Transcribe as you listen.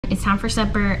It's time for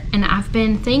supper, and I've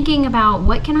been thinking about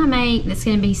what can I make that's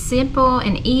going to be simple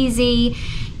and easy.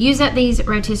 Use up these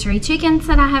rotisserie chickens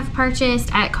that I have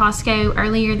purchased at Costco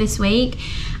earlier this week.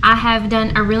 I have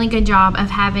done a really good job of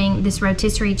having this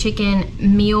rotisserie chicken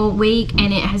meal week,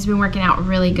 and it has been working out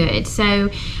really good. So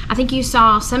I think you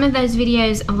saw some of those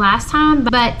videos last time,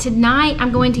 but tonight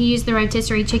I'm going to use the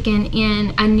rotisserie chicken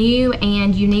in a new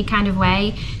and unique kind of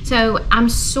way. So I'm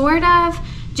sort of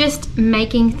just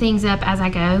making things up as I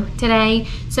go today.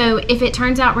 So if it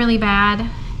turns out really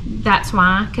bad, that's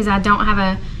why, because I don't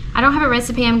have a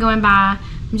recipe I'm going by.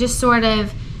 I'm just sort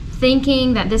of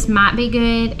thinking that this might be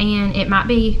good, and it might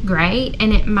be great,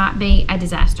 and it might be a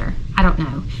disaster. I don't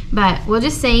know, but we'll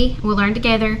just see. We'll learn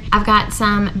together. I've got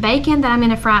some bacon that I'm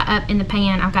going to fry up in the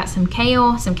pan. I've got some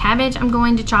kale, some cabbage I'm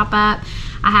going to chop up.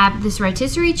 I have this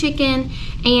rotisserie chicken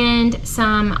and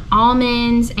some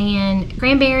almonds and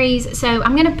cranberries. So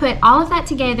I'm going to put all of that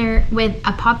together with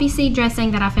a poppy seed dressing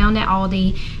that I found at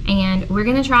Aldi, and we're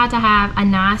going to try to have a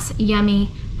nice, yummy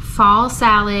fall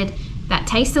salad that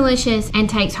tastes delicious and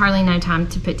takes hardly no time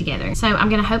to put together. So I'm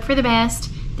gonna hope for the best.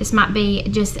 This might be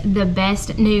just the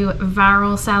best new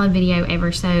viral salad video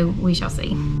ever, so we shall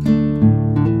see.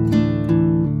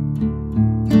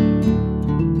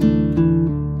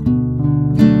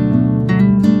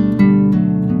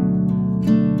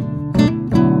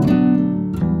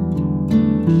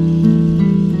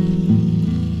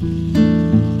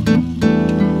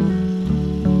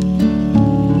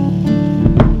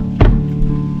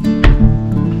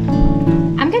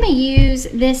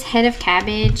 This head of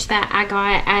cabbage that I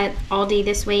got at Aldi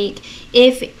this week.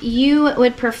 If you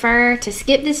would prefer to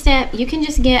skip this step, you can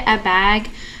just get a bag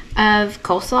of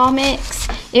coleslaw mix.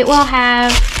 It will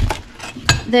have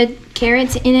the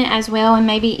carrots in it as well, and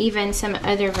maybe even some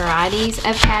other varieties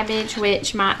of cabbage,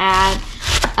 which might add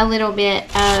a little bit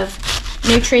of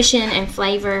nutrition and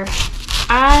flavor.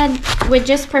 I would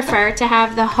just prefer to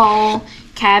have the whole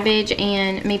cabbage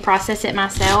and me process it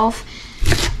myself.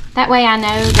 That way I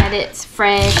know that it's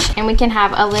fresh and we can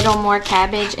have a little more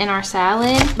cabbage in our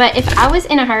salad. But if I was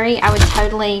in a hurry, I would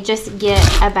totally just get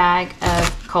a bag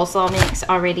of coleslaw mix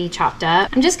already chopped up.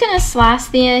 I'm just gonna slice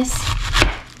this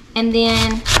and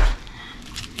then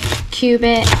cube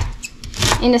it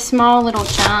into small little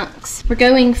chunks. We're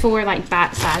going for like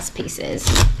bite-sized pieces.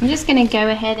 I'm just gonna go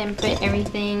ahead and put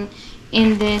everything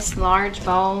in this large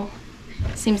bowl.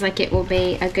 Seems like it will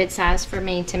be a good size for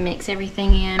me to mix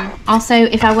everything in. Also,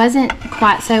 if I wasn't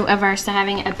quite so averse to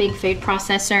having a big food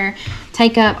processor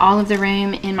take up all of the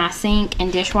room in my sink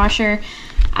and dishwasher,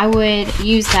 I would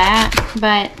use that.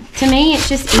 But to me, it's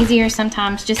just easier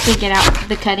sometimes just to get out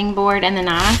the cutting board and the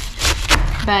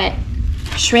knife. But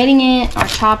shredding it or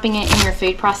chopping it in your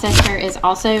food processor is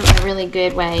also a really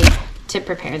good way to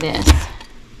prepare this.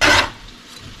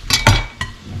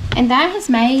 And that has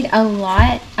made a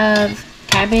lot of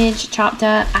cabbage chopped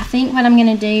up. I think what I'm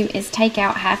going to do is take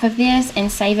out half of this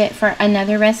and save it for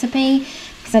another recipe,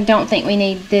 because I don't think we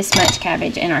need this much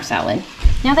cabbage in our salad.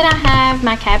 Now that I have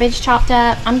my cabbage chopped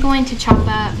up, I'm going to chop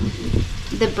up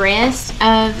the breast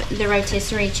of the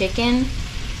rotisserie chicken.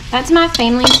 That's my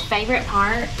family's favorite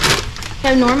part.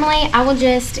 So normally I will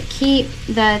just keep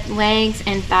the legs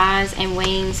and thighs and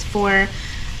wings for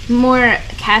more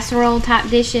casserole type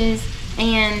dishes,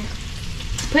 and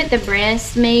put the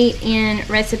breast meat in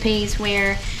recipes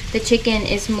where the chicken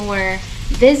is more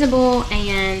visible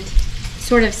and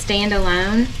sort of stand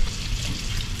alone.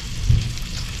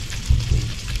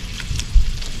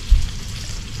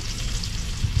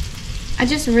 I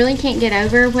just really can't get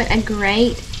over what a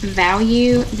great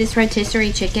value this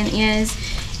rotisserie chicken is,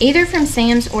 either from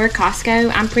Sam's or Costco.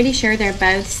 I'm pretty sure they're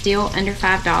both still under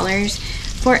 $5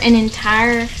 for an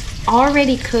entire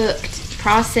already cooked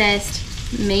processed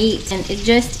meat. And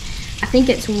I think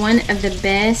it's one of the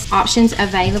best options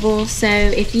available. So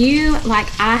if you, like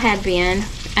I had been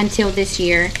until this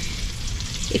year,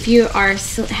 if you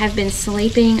have been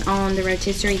sleeping on the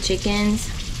rotisserie chickens,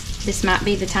 this might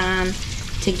be the time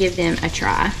to give them a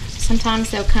try. Sometimes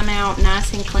they'll come out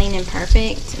nice and clean and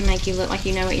perfect and make you look like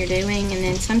you know what you're doing, and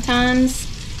then sometimes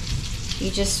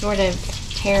you just sort of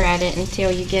tear at it until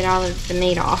you get all of the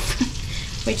meat off,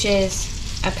 which is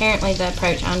apparently the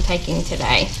approach I'm taking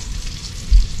today.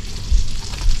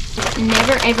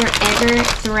 Never ever ever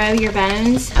throw your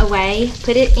bones away.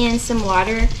 Put it in some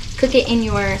water, cook it in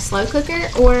your slow cooker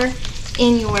or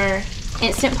in your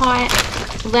Instant Pot.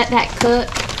 Let that cook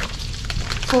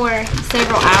for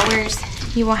several hours.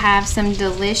 You will have some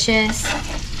delicious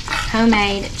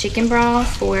homemade chicken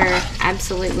broth for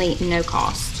absolutely no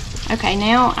cost. Okay,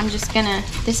 now I'm just gonna,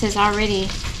 this is already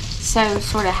so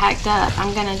sort of hacked up,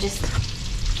 I'm gonna just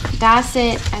dice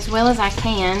it as well as I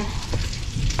can.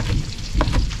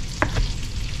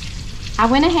 I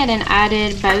went ahead and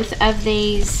added both of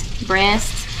these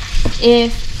breasts.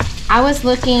 If I was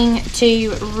looking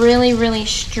to really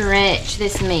stretch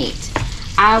this meat,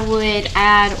 I would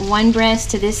add one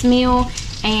breast to this meal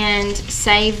and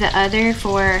save the other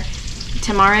for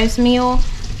tomorrow's meal.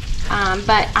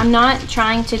 But I'm not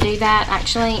trying to do that.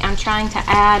 Actually, I'm trying to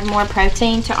add more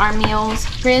protein to our meals.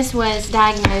 Chris was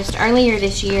diagnosed earlier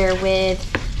this year with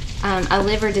a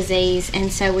liver disease,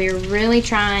 and so we're really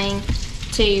trying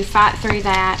to fight through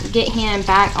that, get him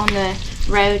back on the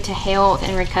road to health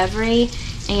and recovery.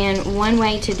 And one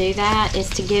way to do that is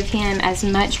to give him as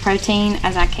much protein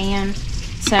as I can.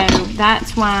 So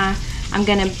that's why I'm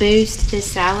gonna boost this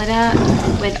salad up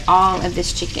with all of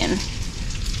this chicken.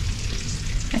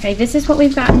 Okay, this is what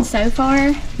we've gotten so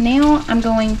far. Now I'm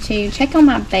going to check on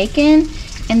my bacon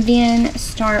and then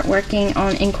start working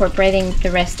on incorporating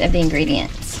the rest of the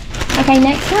ingredients. Okay,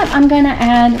 next up I'm gonna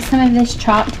add some of this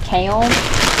chopped kale.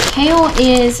 Kale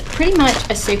is pretty much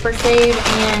a superfood,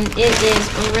 and it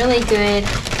is really good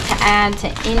to add to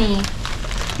any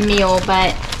meal,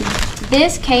 but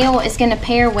this kale is going to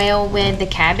pair well with the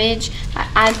cabbage.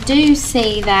 I do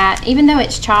see that even though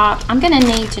it's chopped, I'm going to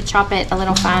need to chop it a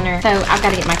little finer, so I've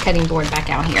got to get my cutting board back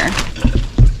out here.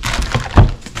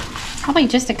 Probably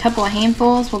just a couple of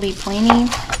handfuls will be plenty.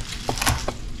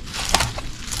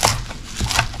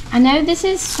 I know this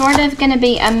is sort of going to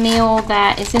be a meal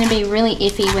that is going to be really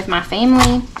iffy with my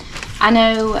family. I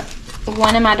know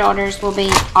one of my daughters will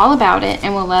be all about it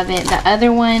and will love it. The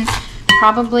other one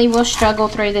probably will struggle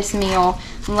through this meal.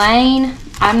 Lane,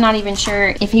 I'm not even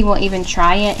sure if he will even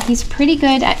try it. He's pretty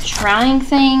good at trying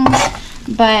things,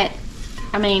 but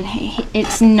I mean,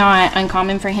 it's not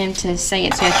uncommon for him to say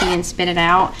it's yucky and spit it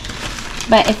out.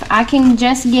 But if I can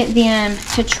just get them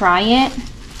to try it,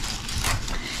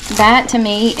 that to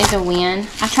me is a win.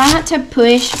 I try not to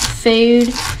push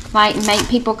food, like make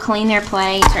people clean their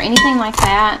plates or anything like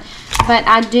that, but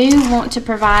I do want to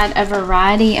provide a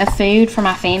variety of food for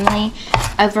my family.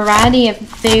 A variety of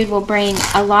food will bring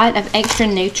a lot of extra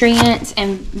nutrients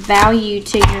and value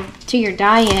to your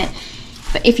diet.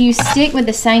 But if you stick with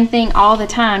the same thing all the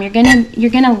time, you're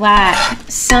gonna lack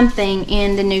something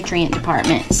in the nutrient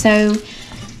department. So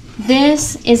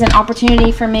this is an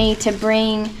opportunity for me to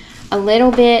bring a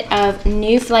little bit of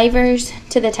new flavors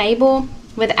to the table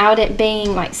without it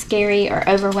being like scary or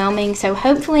overwhelming. So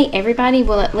hopefully everybody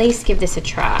will at least give this a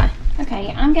try.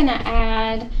 Okay, I'm gonna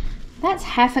add, that's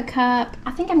half a cup.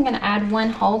 I think I'm gonna add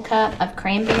 1 whole cup of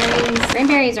cranberries.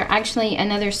 Cranberries are actually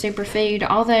another superfood,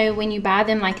 although when you buy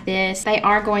them like this, they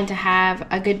are going to have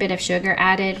a good bit of sugar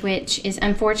added, which is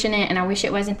unfortunate, and I wish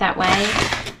it wasn't that way,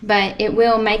 but it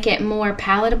will make it more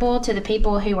palatable to the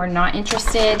people who are not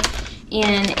interested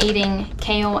in eating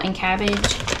kale and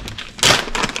cabbage.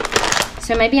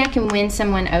 So maybe I can win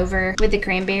someone over with the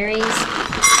cranberries.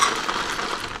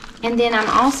 And then I'm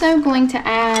also going to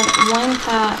add 1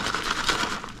 cup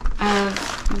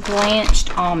of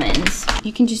blanched almonds.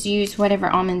 You can just use whatever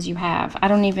almonds you have. I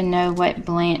don't even know what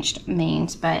blanched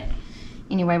means, but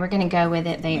anyway, we're gonna go with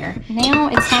it there. Now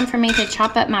it's time for me to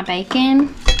chop up my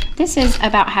bacon. This is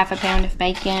about half a pound of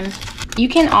bacon. You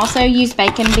can also use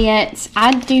bacon bits.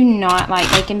 I do not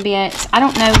like bacon bits. I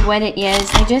don't know what it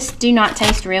is. They just do not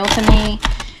taste real to me.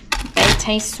 They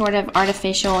taste sort of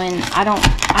artificial, and I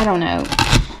don't know.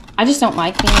 I just don't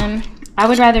like them. I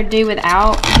would rather do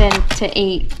without than to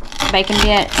eat bacon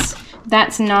bits.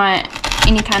 That's not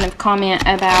any kind of comment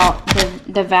about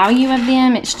the value of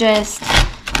them. It's just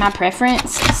my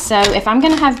preference. So if I'm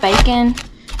gonna have bacon,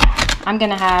 I'm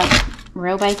gonna have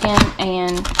real bacon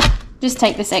and just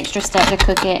take this extra step to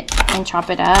cook it and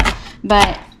chop it up.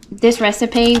 But this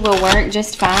recipe will work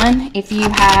just fine if you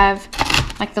have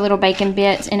like the little bacon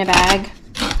bits in a bag.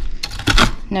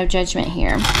 No judgment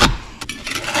here.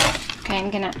 Okay, I'm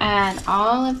gonna add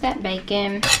all of that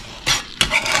bacon.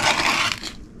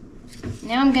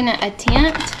 Now I'm gonna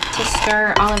attempt to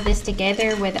stir all of this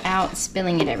together without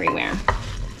spilling it everywhere.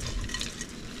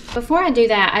 Before I do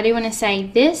that, I do want to say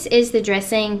this is the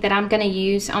dressing that I'm going to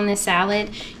use on this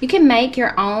salad. You can make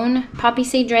your own poppy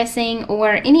seed dressing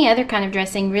or any other kind of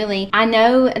dressing, really. I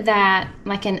know that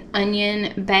like an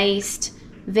onion-based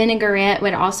vinegarette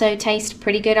would also taste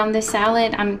pretty good on this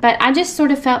salad, but I just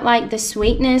sort of felt like the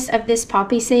sweetness of this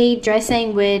poppy seed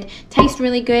dressing would taste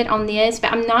really good on this,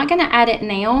 but I'm not going to add it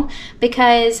now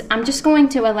because I'm just going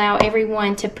to allow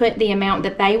everyone to put the amount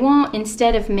that they want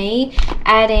instead of me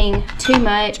adding too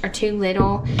much or too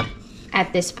little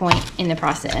at this point in the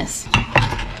process.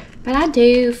 But I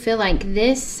do feel like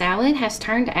this salad has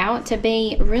turned out to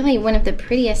be really one of the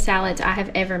prettiest salads I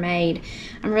have ever made.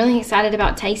 I'm really excited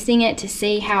about tasting it to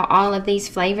see how all of these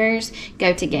flavors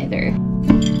go together.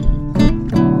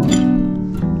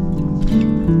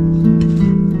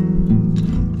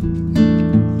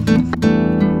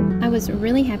 I was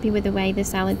really happy with the way the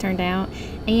salad turned out,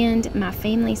 and my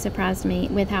family surprised me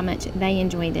with how much they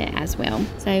enjoyed it as well.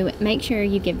 So make sure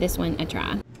you give this one a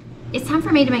try. It's time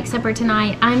for me to make supper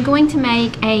tonight. I'm going to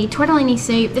make a tortellini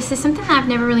soup. This is something that I've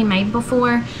never really made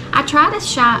before. I try to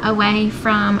shy away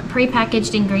from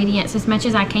prepackaged ingredients as much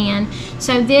as I can.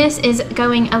 So this is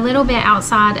going a little bit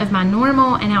outside of my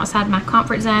normal and outside my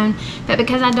comfort zone. But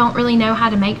because I don't really know how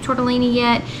to make tortellini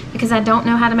yet, because I don't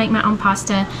know how to make my own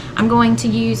pasta, I'm going to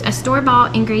use a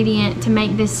store-bought ingredient to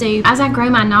make this soup. As I grow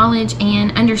my knowledge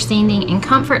and understanding and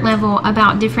comfort level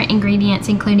about different ingredients,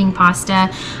 including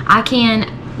pasta, I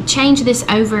can change this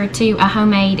over to a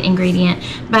homemade ingredient.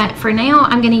 But for now,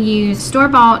 I'm going to use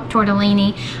store-bought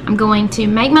tortellini. I'm going to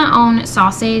make my own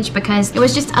sausage because it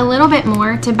was just a little bit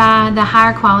more to buy the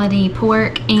higher quality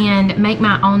pork and make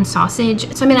my own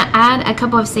sausage. So I'm going to add a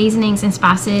couple of seasonings and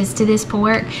spices to this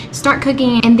pork, start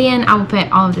cooking, and then I will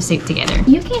put all of the soup together.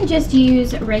 You can just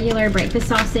use regular breakfast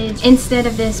sausage instead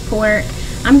of this pork.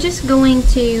 I'm just going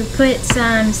to put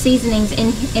some seasonings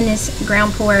in this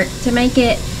ground pork to make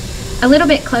it a little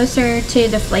bit closer to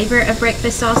the flavor of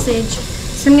breakfast sausage.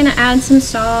 So I'm gonna add some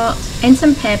salt and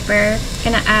some pepper.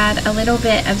 Gonna add a little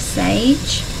bit of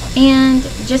sage and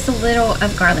just a little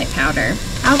of garlic powder.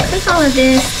 I'll cook all of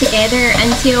this together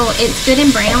until it's good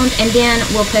and browned, and then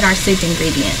we'll put our soup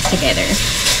ingredients together.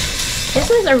 This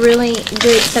was a really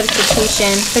good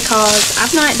substitution because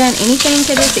I've not done anything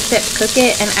to this except cook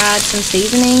it and add some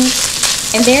seasonings.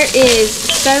 And there is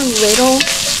so little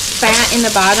fat in the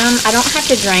bottom. I don't have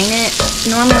to drain it.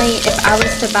 Normally, if I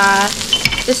was to buy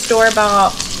the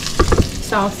store-bought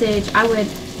sausage, I would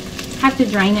have to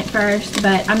drain it first,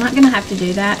 but I'm not going to have to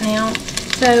do that now.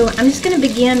 So I'm just going to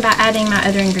begin by adding my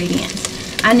other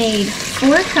ingredients. I need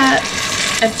 4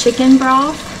 cups of chicken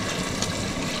broth,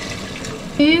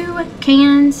 2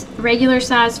 cans, regular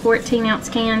size 14-ounce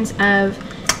cans of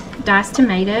diced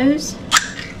tomatoes,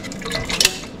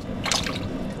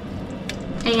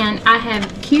 and I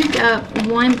have cubed up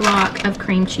 1 block of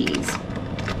cream cheese.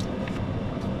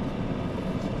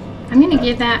 I'm going to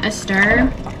give that a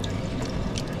stir,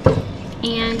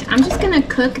 and I'm just going to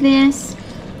cook this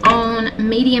on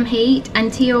medium heat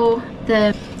until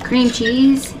the cream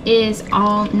cheese is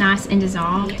all nice and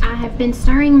dissolved. I have been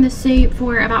stirring the soup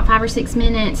for about 5 or 6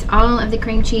 minutes. All of the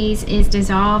cream cheese is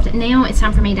dissolved. Now it's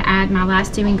time for me to add my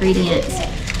last 2 ingredients.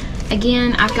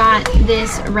 Again, I've got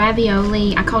this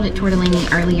ravioli. I called it tortellini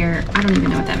earlier. I don't even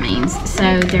know what that means,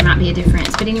 so there might be a difference.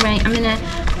 But anyway, I'm going to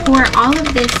pour all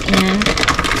of this in.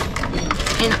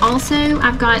 And also,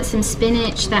 I've got some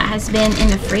spinach that has been in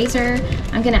the freezer.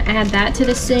 I'm going to add that to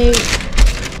the soup.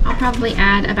 I'll probably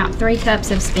add about 3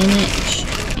 cups of spinach.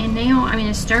 And now I'm going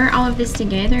to stir all of this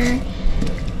together.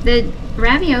 The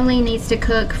ravioli needs to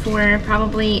cook for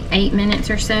probably 8 minutes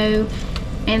or so.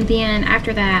 And then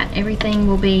after that, everything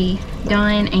will be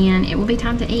done and it will be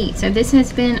time to eat. So this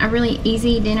has been a really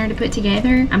easy dinner to put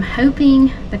together. I'm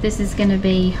hoping that this is going to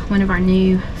be one of our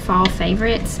new fall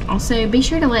favorites. Also, be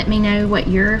sure to let me know what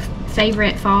your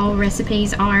favorite fall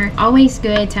recipes are. Always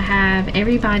good to have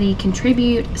everybody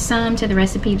contribute some to the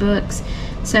recipe books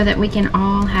so that we can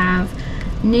all have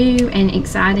new and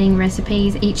exciting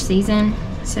recipes each season.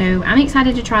 So I'm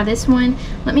excited to try this one.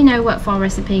 Let me know what fall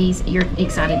recipes you're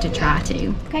excited to try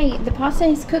too. Okay, the pasta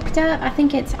is cooked up. I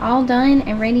think it's all done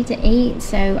and ready to eat.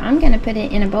 So I'm gonna put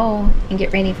it in a bowl and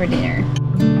get ready for dinner.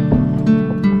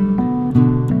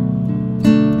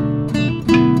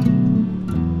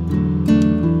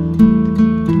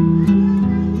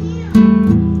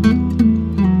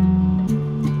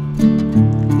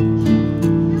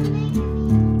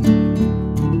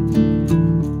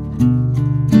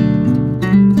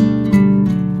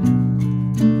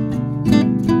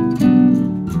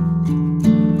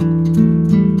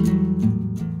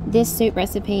 This soup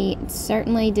recipe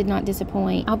certainly did not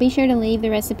disappoint. I'll be sure to leave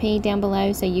the recipe down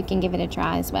below so you can give it a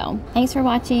try as well. Thanks for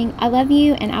watching. I love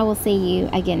you, and I will see you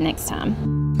again next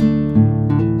time.